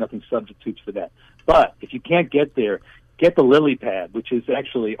that, nothing substitutes for that. But if you can't get there, get the Lily Pad, which is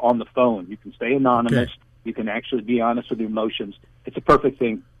actually on the phone. You can stay anonymous. Okay. You can actually be honest with your emotions. It's a perfect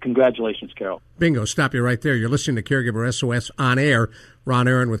thing. Congratulations, Carol. Bingo. Stop you right there. You're listening to Caregiver SOS on air. Ron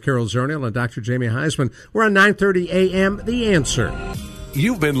Aaron with Carol Zernial and Dr. Jamie Heisman. We're on 9:30 a.m. The Answer.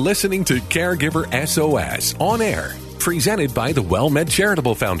 You've been listening to Caregiver SOS on air, presented by the WellMed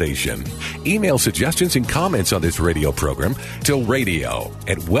Charitable Foundation. Email suggestions and comments on this radio program to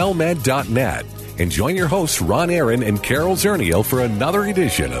radio@wellmed.net. And join your hosts Ron Aaron and Carol Zernial for another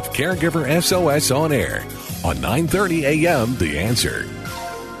edition of Caregiver SOS on air on 9:30 a.m. The Answer.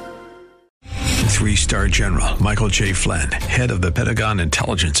 3-star General Michael J. Flynn, head of the Pentagon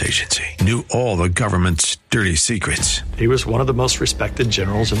Intelligence Agency, knew all the government's dirty secrets. He was one of the most respected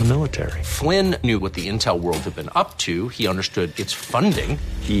generals in the military. Flynn knew what the intel world had been up to. He understood its funding.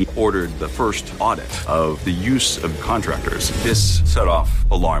 He ordered the first audit of the use of contractors. This set off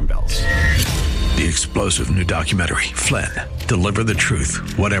alarm bells. The explosive new documentary, Flynn, Deliver the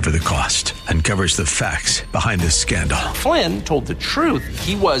Truth, Whatever the Cost, uncovers the facts behind this scandal. Flynn told the truth.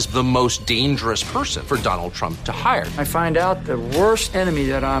 He was the most dangerous person for Donald Trump to hire. I find out the worst enemy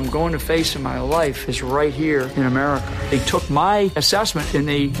that I'm going to face in my life is right here in America. They took my assessment and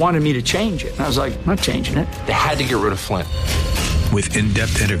they wanted me to change it. And I was like, I'm not changing it. They had to get rid of Flynn. With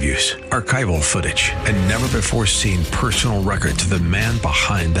in-depth interviews, archival footage, and never-before-seen personal records of the man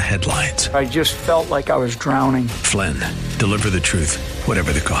behind the headlines. I just felt like I was drowning. Flynn, Deliver the Truth,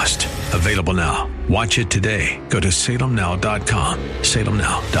 Whatever the Cost. Available now. Watch it today. Go to salemnow.com.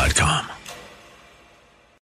 salemnow.com.